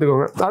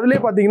 பார்த்துக்கோங்க. அதுலேயே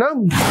பார்த்தீங்கன்னா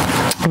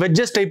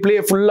வெட்ஜஸ்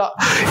டைப்லேயே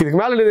ஃபுல்லாக இதுக்கு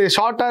மேலே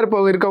ஷார்ட்டாக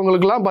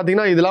இருக்கவங்களுக்குலாம்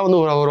பார்த்தீங்கன்னா இதெல்லாம் வந்து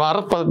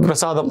ஒரு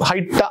பிரசாதம்.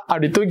 ஹைட்டாக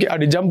அப்படி தூக்கி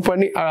அப்படி ஜம்ப்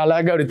பண்ணி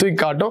அழகாக அப்படி தூக்கி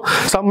காட்டும்.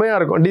 செம்மையாக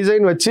இருக்கும்.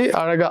 டிசைன் வச்சு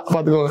அழகாக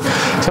பார்த்துக்கோங்க,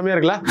 செம்மையாக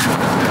இருக்குல்ல?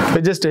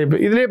 Wedges type.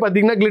 இதுலேயே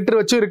பார்த்தீங்கன்னா கிளிட்டர்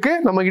வச்சும்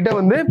இருக்குது. நம்ம கிட்ட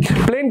வந்து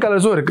பிளெயின்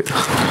கலர்ஸும் இருக்குது.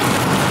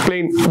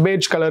 Plain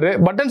page colour,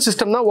 button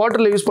system தான்,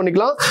 வாட்டரில் யூஸ்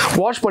பண்ணிக்கலாம்,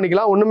 வாஷ்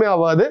பண்ணிக்கலாம், ஒன்றுமே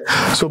ஆகாது.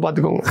 ஸோ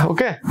பார்த்துக்கோங்க.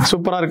 ஓகே,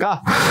 சூப்பராக இருக்கா?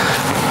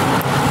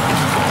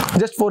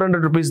 ஜஸ்ட்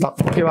 400 rupees தான்.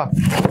 ஓகேவா?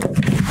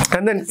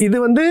 அண்ட் தென் இது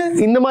வந்து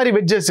இந்த மாதிரி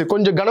வெட்ஜஸ்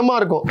கொஞ்சம் கனமா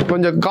இருக்கும்,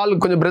 கொஞ்சம் கால்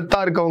கொஞ்சம் பிரெத்தா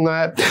இருக்கவங்க,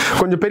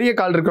 கொஞ்சம் பெரிய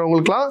கால்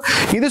இருக்கிறவங்களுக்குலாம்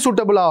இது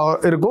சூட்டபிளா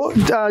இருக்கும்.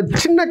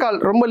 சின்ன கால்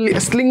ரொம்ப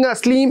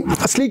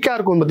ஸ்லீக்கா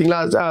இருக்கும்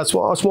பார்த்தீங்களா,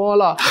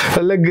 ஸ்மாலா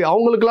லெக்,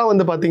 அவங்களுக்குலாம்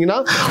வந்து பார்த்தீங்கன்னா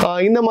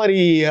இந்த மாதிரி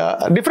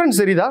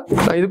டிஃப்ரென்ஸ் தெரியுதா?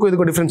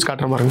 இதுக்கும் டிஃப்ரென்ஸ்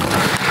காட்டுற மாதிரி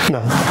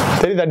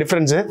தெரியுதா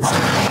டிஃப்ரென்ஸ்?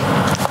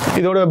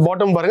 இதோட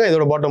பாட்டம் பாருங்க,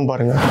 இதோட பாட்டம்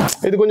பாருங்க.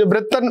 இது கொஞ்சம்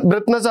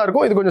பிரெத்னஸா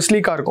இருக்கும், இது கொஞ்சம்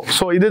ஸ்லீக்கா இருக்கும்.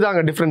 ஸோ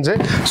இதுதாங்க டிஃபரன்ஸ்.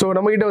 ஸோ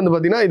நம்ம கிட்ட வந்து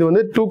பாத்தீங்கன்னா இது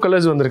வந்து 2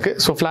 கலர்ஸ் வந்திருக்கு.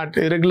 ஸோ ஃபிளாட்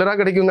ரெகுலரா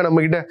கிடைக்குங்க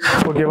நம்ம கிட்ட.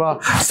 ஓகேவா,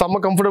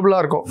 செம்ம கம்ஃபர்டபுளா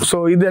இருக்கும். ஸோ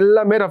இது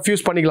எல்லாமே ரஃப்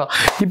யூஸ் பண்ணிக்கலாம்.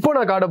 இப்போ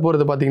நான் காட்ட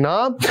போறது பாத்தீங்கன்னா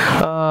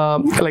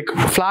லைக்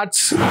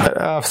ஃபிளாட்ஸ்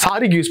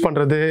சாரிக்கு யூஸ்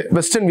பண்றது,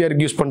 வெஸ்டர்ன்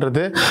வியருக்கு யூஸ்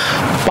பண்றது.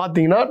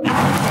 பாத்தீங்கன்னா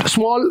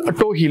ஸ்மால்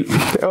டோ ஹீல்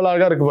எவ்வளவு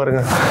அழகா இருக்கு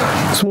பாருங்க.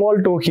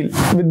 ஸ்மால் டோ ஹீல்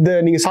வித்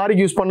நீங்க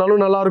சாரிக்கு யூஸ்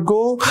பண்ணாலும் நல்லா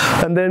இருக்கும்,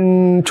 அண்ட் தென்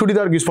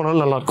சுடிதாருக்கு யூஸ்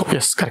பண்ணாலும் நல்லா இருக்கும்.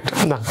 Yes correct.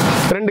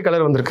 ரெண்டு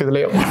கலர் வந்திருக்கு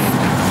இதுலயும்.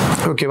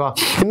 ஓகேவா,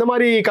 இந்த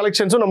மாதிரி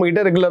கலெக்ஷன்ஸும் நம்ம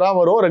கிட்ட ரெகுலரா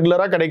வரும்,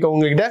 ரெகுலரா கிடைக்கும்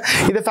உங்ககிட்ட.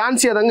 இதை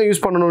ஃபேன்சியா தாங்க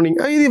யூஸ் பண்ணணும்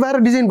நீங்க. இது வேற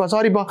டிசைன் பா,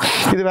 சாரிப்பா,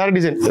 இது வேற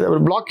டிசைன்.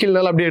 பிளாக்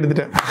கீழ்னால அப்படியே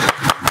எடுத்துட்டேன்.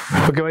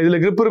 ஓகேவா, இதுல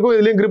கிரிப் இருக்கும்,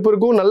 இதுலயும் கிரிப்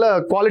இருக்கும், நல்ல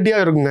குவாலிட்டியா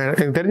இருக்குங்க.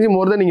 எனக்கு தெரிஞ்சு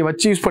மோர் தான் நீங்க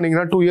வச்சு யூஸ்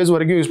பண்ணீங்கன்னா 2 இயர்ஸ்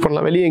வரைக்கும் யூஸ்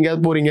பண்ணலாம். வெளியே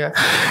எங்கேயாவது போறீங்க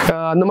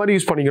அந்த மாதிரி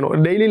யூஸ் பண்ணிக்கணும்.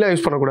 டெய்லிலாம்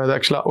யூஸ் பண்ணக்கூடாது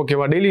ஆக்சுவலா.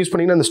 ஓகேவா, டெய்லி யூஸ்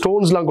பண்ணீங்கன்னா அந்த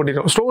ஸ்டோன்ஸ்லாம்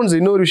கொட்டிடும். ஸ்டோன்ஸ்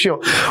இன்னொரு விஷயம்,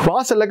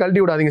 வாசல்ல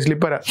கழட்டி விடாதீங்க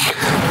ஸ்லிப்பரை.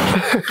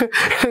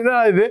 என்ன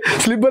இது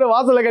ஸ்லிப்பரை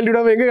வாசல்ல கழட்டி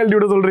விடாம எங்க கழட்டி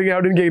விட சொல்றீங்க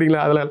அப்படின்னு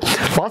கேக்குறீங்களா? அதெல்லாம்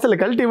வாசல்ல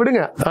கழட்டி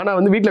விடுங்க. ஆனா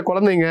வந்து வீட்டுல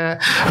குழந்தைங்க,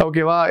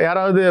 ஓகேவா,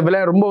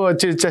 யாராவது ரொம்ப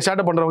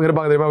சேட்டை பண்றவங்க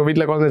இருப்பாங்க,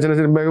 வீட்டுல குழந்தை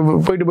சின்ன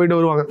போயிட்டு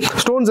வருவாங்க,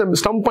 ஸ்டோன்ஸ்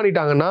ஸ்டம்ப்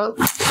பண்ணிட்டாங்கன்னா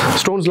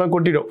ஸ்டோன்ஸ்லாம்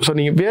கொட்டிடும். ஸோ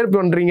நீங்கள் வேர்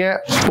பண்ணுறீங்க,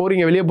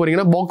 போறீங்க, வெளியே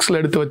போறீங்கன்னா பாக்ஸில்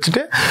எடுத்து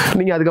வச்சுட்டு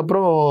நீங்கள்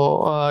அதுக்கப்புறம்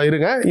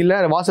இருங்க. இல்லை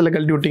வாசலில்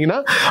கழட்டி விட்டீங்கன்னா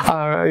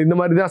இந்த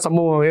மாதிரி தான்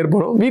சம்பவம்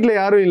ஏற்படும். வீட்டில்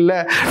யாரும் இல்லை,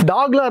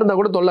 டாக்லாம் இருந்தால்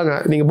கூட தொல்லைங்க,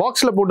 நீங்கள்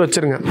பாக்ஸில் போட்டு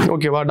வச்சிருங்க.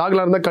 ஓகேவா,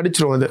 டாக்லாம் இருந்தால்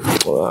கடிச்சிரும் அது.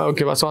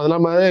 ஓகேவா, ஸோ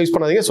அதெல்லாம் யூஸ்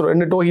பண்ணாதீங்க. ஸோ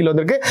 2 டோ ஹீல்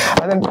வந்திருக்கு.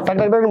 அதை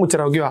டக்கு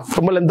முடிச்சிடறேன். ஓகேவா,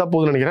 ரொம்ப லென்த்தாக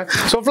போகுதுன்னு நினைக்கிறேன்.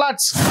 ஸோ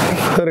ஃபிளாட்ஸ்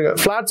இருங்க.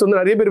 ஃபிளாட்ஸ் வந்து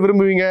நிறைய பேர்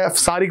விரும்புவீங்க.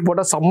 சாரிக்கு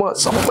போட்டால்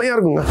செம்மையாக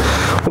இருக்குங்க.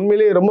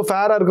 உண்மையிலேயே ரொம்ப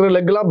ஃபேராக இருக்கிற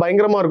லெக்லாம்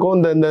பயங்கரமாக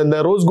இருக்கும். இந்த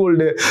ரோஸ்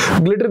கோல்டு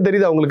கிளிட்டர்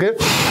தெரியுது அவங்களுக்கு,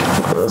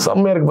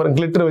 செம்மையா இருக்கு பாருங்க.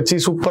 கிளிட்டர் வச்சு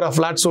சூப்பரா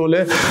ஃபிளாட் சோல்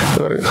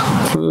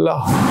ஃபுல்லா.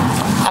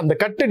 அந்த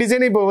கட்டு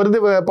டிசைன் இப்போ வருது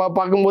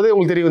பார்க்கும்போது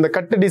உங்களுக்கு தெரியும். இந்த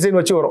கட்டு டிசைன்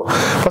வச்சு வரும்.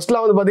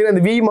 ஃபர்ஸ்ட்லாம் வந்து பாத்தீங்கன்னா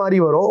இந்த வி மாதிரி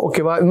வரும்.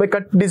 ஓகேவா, இந்த மாதிரி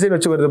கட் டிசைன்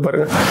வச்சு வருது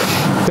பாருங்க,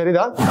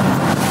 தெரியுதா?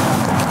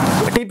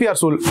 DPR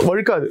soul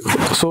வழுக்காது.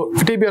 ஸோ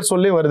டிபிஆர்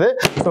சோல்லே வருது,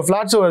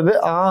 ஃபிளாட்ஸும் வருது.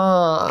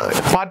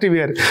 பார்ட்டி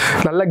வியர்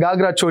நல்ல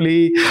காக்ரா சோலி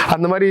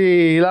அந்த மாதிரி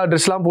எல்லா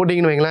ட்ரெஸ்லாம்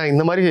போட்டிங்கன்னு வைங்களேன்,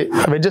 இந்த மாதிரி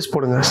வெஜ்ஜஸ்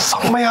போடுங்க,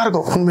 செம்மையாக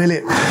இருக்கும். உண்மையிலே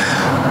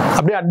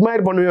அப்படியே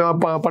அட்மையர்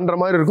பண்ணுற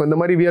மாதிரி இருக்கும். இந்த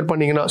மாதிரி வியர்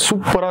பண்ணிங்கன்னா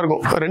சூப்பராக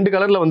இருக்கும். 2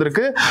 கலரில்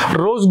வந்திருக்கு,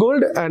 rose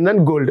gold and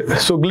then gold.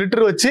 So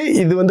glitter வச்சு,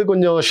 இது வந்து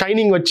கொஞ்சம்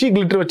ஷைனிங் வச்சு,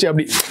 கிளிட்டர் வச்சு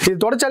அப்படி. இது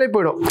தொடச்சாலே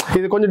போயிடும்.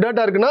 இது கொஞ்சம்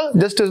டர்ட்டாக இருக்குன்னா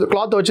ஜஸ்ட்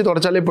கிளாத்தை வச்சு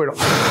தொடச்சாலே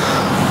போயிடும்.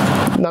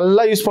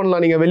 நல்லா யூஸ்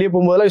பண்ணலாம். நீங்க வெளியே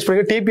போகும்போதெல்லாம் யூஸ்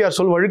பண்ணுங்க. DPR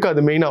soul வழுக்காது.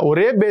 மெயினா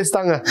ஒரே பேஸ்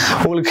தாங்க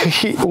உங்களுக்கு.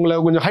 உங்களை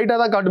கொஞ்சம் ஹைட்டா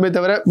தான் காட்டுமே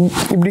தவிர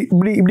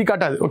இப்படி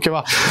காட்டாது.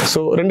 ஓகேவா,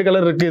 ஸோ 2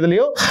 கலர் இருக்கு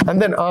இதுலயும்.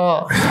 அண்ட் தென்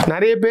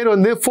நிறைய பேர்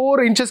வந்து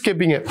 4 இன்ச்சஸ்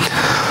கேட்பீங்க.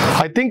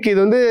 ஐ திங்க் இது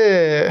வந்து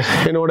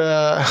என்னோட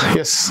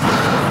எஸ்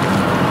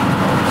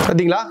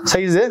பார்த்தீங்களா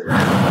சைஸு,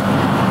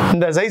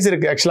 இந்த சைஸ்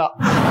இருக்கு ஆக்சுவலா.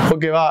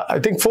 ஓகேவா, ஐ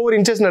திங்க் 4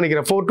 இன்ச்சஸ்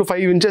நினைக்கிறேன், 4 to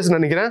 5 இன்ச்சஸ்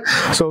நினைக்கிறேன்.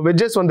 ஸோ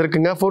வெஜ்ஜஸ்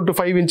வந்திருக்குங்க 4 to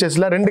 5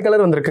 இன்ச்சஸ்ல. 2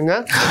 கலர் வந்திருக்குங்க.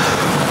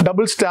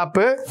 டபுள்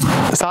ஸ்டாப்பு,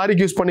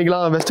 சாரிக்கு யூஸ்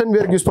பண்ணிக்கலாம், வெஸ்டர்ன்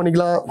வியருக்கு யூஸ்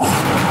பண்ணிக்கலாம்.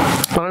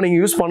 ஆனால்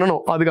நீங்கள் யூஸ்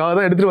பண்ணணும், அதுக்காக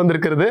தான் எடுத்துகிட்டு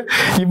வந்திருக்கிறது.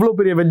 இவ்வளோ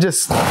பெரிய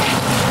veggies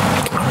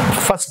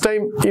first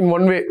time in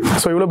one way.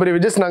 So இவ்வளோ பெரிய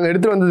வெஜ்ஜஸ் நாங்கள்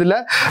எடுத்துகிட்டு வந்ததில்லை.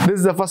 This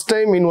is the first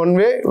time in one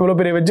way இவ்வளோ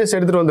பெரிய வெஜ்ஜஸ்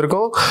எடுத்துகிட்டு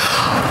வந்திருக்கோம்.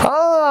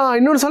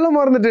 இன்னொரு சொல்ல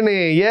மறந்துட்டேனே.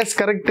 S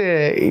correct.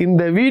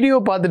 இந்த வீடியோ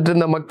பார்த்துட்டு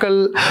இருந்த மக்கள்,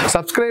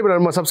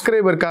 நம்ம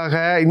சப்ஸ்கிரைபருக்காக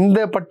இந்த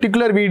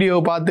பர்டிகுலர் வீடியோ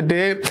பார்த்துட்டு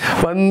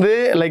வந்து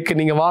லைக்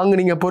நீங்கள்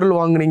வாங்குனீங்க, பொருள்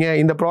வாங்குனீங்க,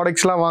 இந்த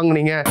ப்ராடக்ட்ஸ்லாம்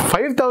வாங்குனீங்க,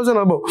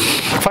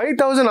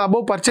 5,000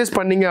 above பர்ச்சேஸ்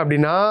பண்ணீங்க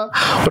அப்படின்னா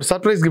ஒரு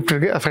சர்ப்ரைஸ் கிஃப்ட்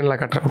இருக்குது. ஃபைனலாக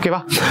காட்டுறேன். ஓகேவா,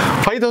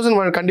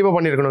 5,000 கண்டிப்பாக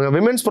பண்ணியிருக்கணுங்க.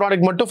 விமென்ஸ்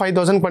ப்ராடக்ட் மட்டும்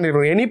 5,000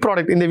 பண்ணிருக்கணும். எனி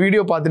ப்ராடக்ட் இந்த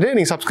வீடியோ பார்த்துட்டு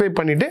நீங்கள் சப்ஸ்கிரைப்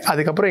பண்ணிட்டு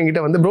அதுக்கப்புறம்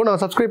எங்கிட்ட வந்து ப்ரோ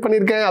நான் சப்ஸ்கிரைப்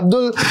பண்ணியிருக்கேன்,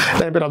 அப்துல்,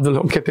 என் பேர் அப்துல்,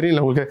 ஓகே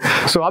தெரியல உங்களுக்கு.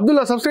 ஸோ அப்துல்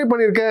நான் சப்ஸ்கிரைப்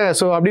பண்ணியிருக்கேன்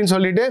ஸோ அப்படின்னு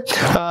சொல்லிட்டு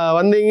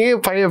வந்தீங்க,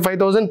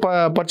 5,000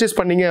 பர்ச்சேஸ்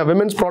பண்ணீங்க.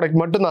 விமென்ஸ் ப்ராடக்ட்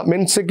மட்டும் தான்,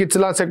 மென்ஸ்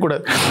கிட்ஸ்லாம்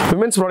சேர்க்கக்கூடாது.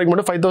 விமென்ஸ் ப்ராடக்ட்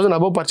மட்டும் 5,000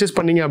 above பர்ச்சேஸ்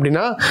பண்ணீங்க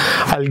அப்படின்னா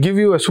I'll give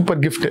you a super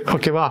gift.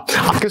 ஓகேவா,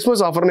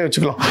 கிறிஸ்மஸ் ஆஃபர்னே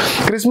வச்சுக்கலாம்.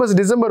 கிறிஸ்மஸ்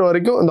டிசம்பர்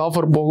வரைக்கும் இந்த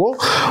ஆஃபர் போகும்.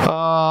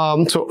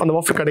 ஸோ அந்த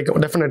ஆஃபர் கிடைக்கும்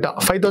டெஃபினட்டா.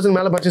 5,000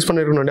 மேலே பர்ச்சேஸ்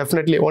பண்ணிருக்கணும்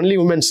definitely. Only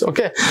women's.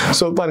 Okay,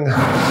 so பாருங்க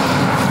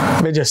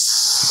வெஜ்ஜஸ்.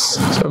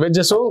 ஸோ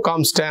வெஜ்ஜஸும்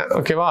காமிச்சிட்டேன்.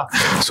 ஓகேவா,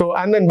 ஸோ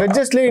அண்ட் தென்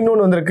வெஜ்ஜஸ்லேயே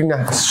இன்னொன்று வந்துருக்குங்க,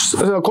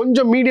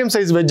 கொஞ்சம் medium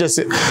size veggies.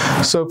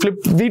 So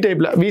flip we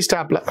டைப்ல, வி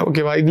ஸ்டாப்ல.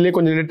 ஓகேவா, இதுலேயே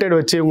கொஞ்சம் நெட்டட்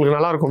வச்சு உங்களுக்கு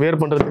நல்லா இருக்கும், வேர்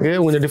பண்ணுறதுக்கு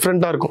கொஞ்சம்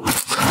டிஃப்ரெண்ட்டாக இருக்கும்.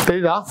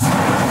 தெரியுதா,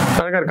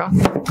 அழகா இருக்கா?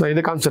 நான்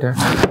இதை காமிச்சிடுறேன்.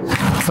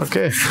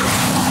 ஓகே,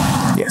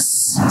 எஸ்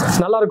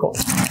நல்லா இருக்கும்.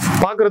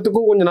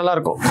 பார்க்கறதுக்கும் கொஞ்சம் நல்லா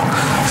இருக்கும்,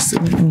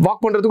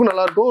 வாக் பண்றதுக்கும்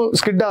நல்லா இருக்கும்,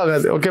 ஸ்கிட்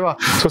ஆகாது. ஓகேவா?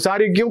 ஸோ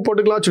சாரிக்கும்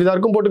போட்டுக்கலாம்,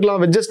 சுடிதாருக்கும் போட்டுக்கலாம்.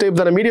 வெஜ்ஜஸ் டைப்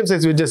தானே, மீடியம்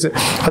சைஸ் வெஜ்ஜஸ்,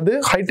 அது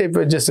high type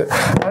veggies.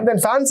 And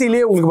then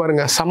ஃபேன்சிலேயே உங்களுக்கு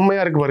பாருங்க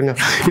செம்மையா இருக்கு பாருங்க.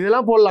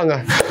 இதெல்லாம் போடலாங்க,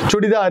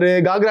 சுடிதாரு,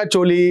 காக்ரா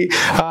சோலி,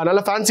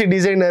 நல்ல ஃபேன்சி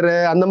டிசைனர்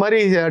அந்த மாதிரி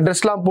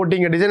ட்ரெஸ்லாம்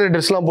போட்டிங்க, டிசைனர்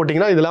ட்ரெஸ்லாம்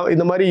போட்டிங்கன்னா இதெல்லாம்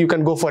இந்த மாதிரி you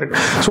can go for it.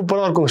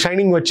 சூப்பராக இருக்கும்,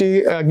 ஷைனிங் வச்சு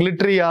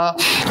கிளிட்டரியா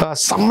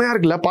செம்மையா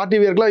இருக்குல்ல. பார்ட்டி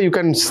வேர்க்குலாம் யூ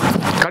கேன்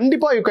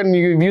கண்டிப்பாக you can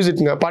use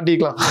இட்ங்க.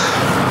 பார்ட்டிக்கலாம்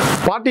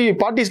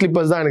party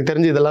slippers தான் எனக்கு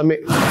தெரிஞ்சு இதெல்லாமே.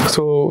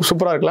 ஸோ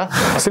சூப்பராக இருக்குல்ல,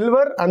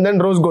 silver and then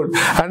rose gold.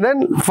 And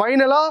then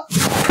ஃபைனலாக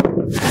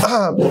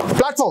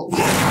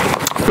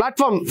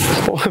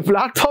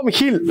பிளாட்ஃபார்ம்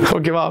ஹீல்.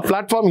 ஓகேவா?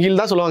 பிளாட்ஃபார்ம் ஹீல்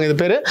தான் சொல்லுவாங்க இது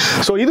பேரு.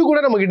 ஸோ இது கூட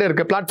நம்ம கிட்ட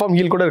இருக்கு, பிளாட்ஃபார்ம்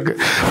ஹீல் கூட இருக்கு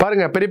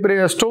பாருங்க. பெரிய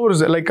பெரிய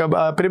ஸ்டோர்ஸ் லைக்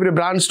பெரிய பெரிய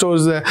பிராண்ட்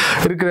ஸ்டோர்ஸ்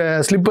இருக்கிற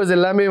ஸ்லிப்பர்ஸ்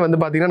எல்லாமே வந்து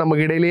பார்த்தீங்கன்னா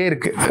நமக்கு இடையிலேயே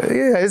இருக்கு.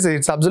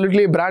 It's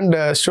absolutely brand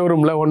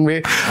ஷோரூம்ல one way.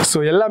 So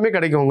எல்லாமே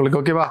கிடைக்கும்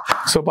உங்களுக்கு. ஓகேவா?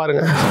 ஸோ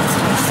பாருங்க,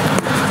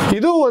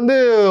 இதுவும் வந்து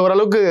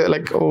ஓரளவுக்கு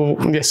லைக்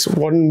எஸ்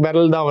ஒன்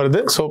பேரல் தான் வருது.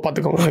 ஸோ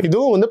பார்த்துக்கோங்க,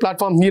 இதுவும் வந்து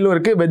பிளாட்ஃபார்ம் ஹீலும்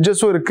இருக்கு,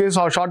 வெஜ்ஜஸும் இருக்கு,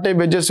 ஷார்ட் டைப்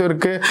வெஜ்ஜஸும்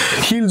இருக்கு,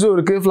 ஹீல்ஸும்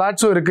இருக்கு,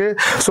 ஃபிளாட்ஸும் இருக்கு.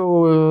 ஸோ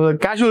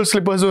கேஷுவல்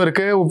ஸ்லிப்பர்ஸும்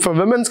இருக்கு.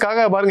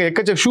 விமென்ஸ்க்காக பாருங்க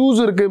எக்கச்சக்க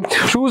ஷூஸ் இருக்கு.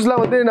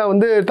 ஷூஸ்லாம் வந்து நான்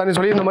வந்து தனி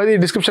சொல்லி இந்த மாதிரி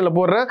டிஸ்கிரிப்ஷனில்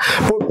போடுறேன்.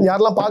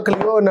 யாரெல்லாம்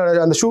பார்க்கலையோ,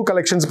 அந்த ஷூ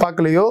கலெக்ஷன்ஸ்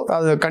பார்க்கலையோ,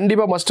 அது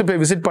கண்டிப்பாக மஸ்ட்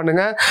போய் விசிட்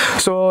பண்ணுங்க.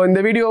 ஸோ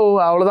இந்த வீடியோ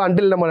அவ்வளோதான்.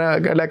 அன்டில் நம்ம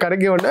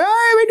கடைக்கு வந்து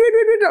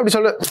அப்படி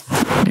சொல்ல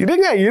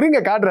இருங்க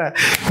காட்டுறேன்.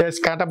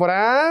 எஸ் காட்ட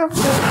போறேன்.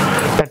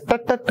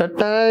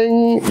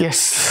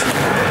 எஸ்,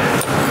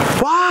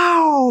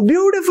 வாவ்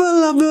பியூட்டிஃபுல்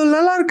அப்துல்,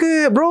 நல்லா இருக்கு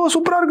ப்ரோ,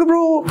 சூப்பரா இருக்கு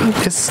ப்ரோ.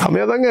 எஸ்,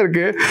 செமையா தாங்க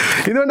இருக்கு.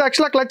 இது வந்து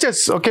ஆக்சுவலா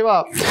கிளச்சஸ். ஓகேவா?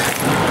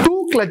 2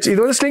 கிளச். இது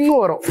வந்து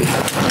ஸ்லிங்கும் வரும்.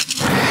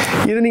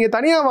 இது நீங்க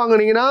தனியா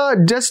வாங்குனீங்கன்னா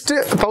ஜஸ்ட்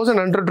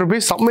 1100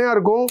 rupees. செம்மையா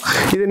இருக்கும்.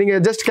 இது நீங்க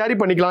ஜஸ்ட் கேரி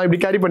பண்ணிக்கலாம்,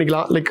 இப்படி கேரி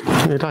பண்ணிக்கலாம், லைக்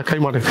கை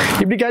மாட்டேன்,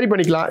 இப்படி கேரி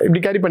பண்ணிக்கலாம்,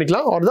 இப்படி கேரி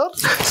பண்ணிக்கலாம். ஒரு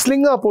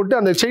ஸ்லிங்கா போட்டு,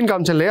 அந்த செயின்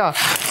காமிச்சேன் இல்லையா,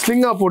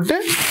 ஸ்லிங்கா போட்டு,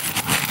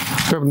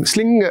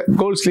 ஸ்லிங்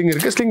கோல்ட் ஸ்லிங்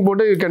இருக்கு, ஸ்லிங்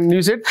போட்டு யூ கேன்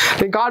யூஸ் இட்.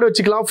 நீங்கள் கார்டு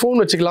வச்சுக்கலாம், ஃபோன்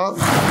வச்சுக்கலாம்.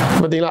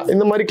 பார்த்தீங்களா?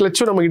 இந்த மாதிரி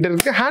கிளச்சும் நம்ம கிட்ட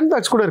இருக்கு. ஹேண்ட்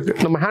பேக்ஸ் கூட இருக்கு.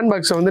 நம்ம ஹேண்ட்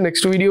பேக்ஸை வந்து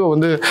நெக்ஸ்ட் வீடியோ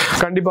வந்து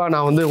கண்டிப்பாக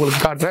நான் வந்து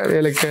உங்களுக்கு காட்டுறேன்.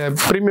 Like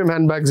premium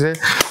hand bags,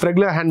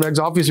 regular hand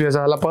bags, office verse,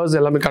 அதெல்லாம் பர்ஸ்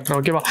எல்லாமே காட்டுறேன்.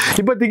 ஓகேவா?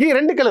 இப்போதைக்கு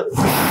 2 கலர்,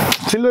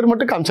 சில்வர்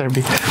மட்டும் காமிச்சேன்.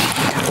 எப்படி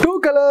 2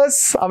 colors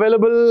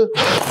available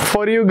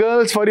for you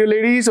girls, for you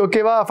ladies.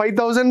 ஓகேவா?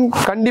 5000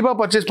 கண்டிப்பாக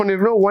பர்ச்சேஸ்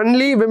பண்ணிருக்கணும்.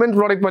 ஒன்லி விமன்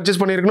ப்ராடக்ட் பர்ச்சேஸ்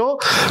பண்ணிருக்கணும்.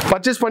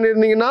 பர்ச்சேஸ்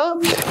பண்ணிருந்தீங்கன்னா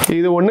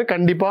இது ஒன்று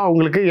கண்டிப்பாக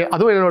உங்களுக்கு,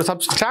 அதுவும் என்னோட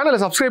சேனலை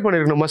சப்ஸ்கிரைப்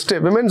பண்ணிருக்கணும் மஸ்ட்.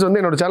 விமென்ஸ் வந்து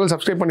என்னோட channel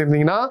subscribe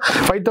பண்ணிருந்தீங்கன்னா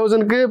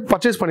 5000க்கு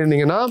purchase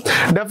பண்ணிருந்தீங்கன்னா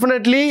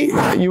definitely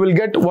you will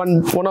get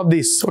one of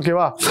these.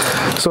 ஓகேவா?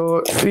 ஸோ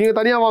நீங்கள்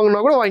தனியாக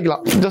வாங்கினா கூட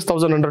வாங்கிக்கலாம். Just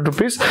 1100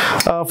 rupees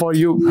for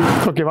you.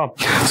 ஓகேவா?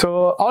 ஸோ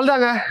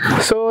அவ்வளோதாங்க.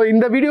 ஸோ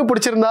இந்த வீடியோ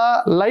பிடிச்சிருந்தா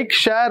like,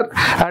 share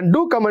and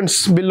two comments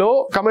below.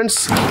 Comments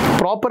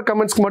proper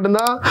கமெண்ட்ஸ்க்கு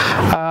மட்டும்தான்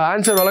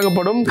ஆன்சர்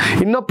வழங்கப்படும்.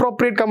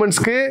 Inappropriate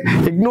கமெண்ட்ஸ்க்கு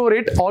ignore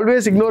it.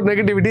 Always ignore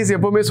negativities.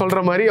 எப்பவுமே சொல்ற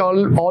மாதிரி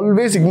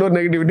always ignore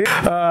negativity.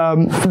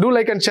 Two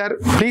like and share,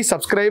 please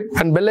subscribe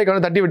and bell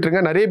ஐக்கானை தட்டி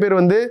விட்டுருங்க. நிறைய பேர்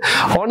வந்து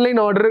ஆன்லைன்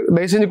ஆர்டர்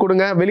தயவு செஞ்சு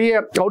கொடுங்க. வெளியே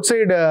அவுட்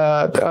சைடு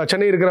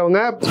சென்னை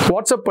இருக்கிறவங்க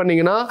வாட்ஸ்அப்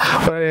பண்ணீங்கன்னா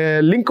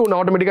லிங்க் ஒன்று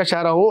ஆட்டோமேட்டிக்காக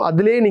ஷேர் ஆகும்.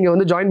 அதுலேயே நீங்கள்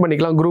வந்து ஜாயின்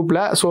பண்ணிக்கலாம்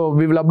குரூப்பில். So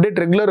we will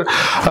update regular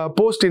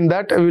post in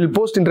that, will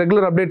post in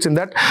regular updates in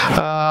that.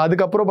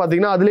 அதுக்கப்புறம்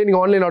பார்த்தீங்கன்னா அதுலேயே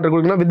நீங்கள் ஆன்லைன் ஆர்டர்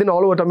கொடுக்கணும். Within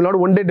all over Tamil Nadu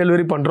 1 day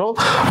delivery பண்ணுறோம்.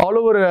 ஆல்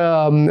ஓவர்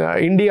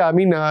இந்தியா, ஐ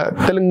மீன்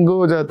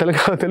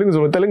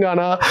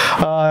தெலுங்கானா,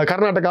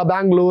 கர்நாடகா,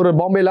 பெங்களூர்,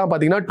 பாம்பேலாம்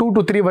பார்த்தீங்கன்னா 2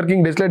 to 3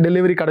 working daysல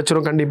டெலிவரி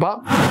கிடைச்சிரும் கண்டிப்பாக.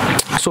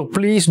 So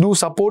please do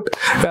support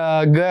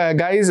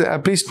guys,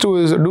 please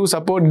do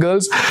support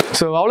girls.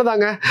 So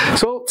அவ்வளோதாங்க.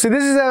 So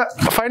this is a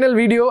final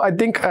video. I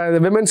think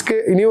விமென்ஸ்க்கு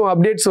new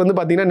updates வந்து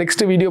பார்த்தீங்கன்னா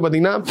next video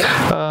பார்த்தீங்கன்னா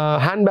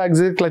hand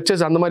bags,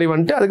 clutches அந்த மாதிரி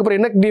வந்துட்டு அதுக்கப்புறம்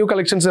என்ன நியூ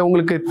கலெக்ஷன்ஸ்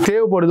உங்களுக்கு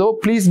தேவைப்படுதோ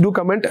ப்ளீஸ் டூ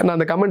கமெண்ட். நான்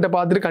அந்த கமெண்ட்டை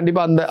பார்த்துட்டு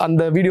கண்டிப்பாக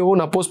அந்த வீடியோவும்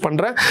நான் போஸ்ட்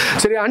பண்ணுறேன்.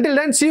 சரி, until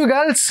then, see you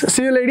girls,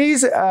 see you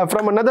ladies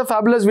from another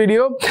fabulous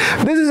video.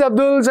 This is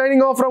Abdul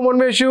signing off from One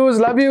Way Shoes.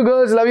 Love you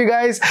girls, love you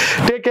guys.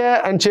 Take care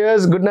and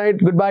cheers. Good night,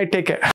 goodbye, take care.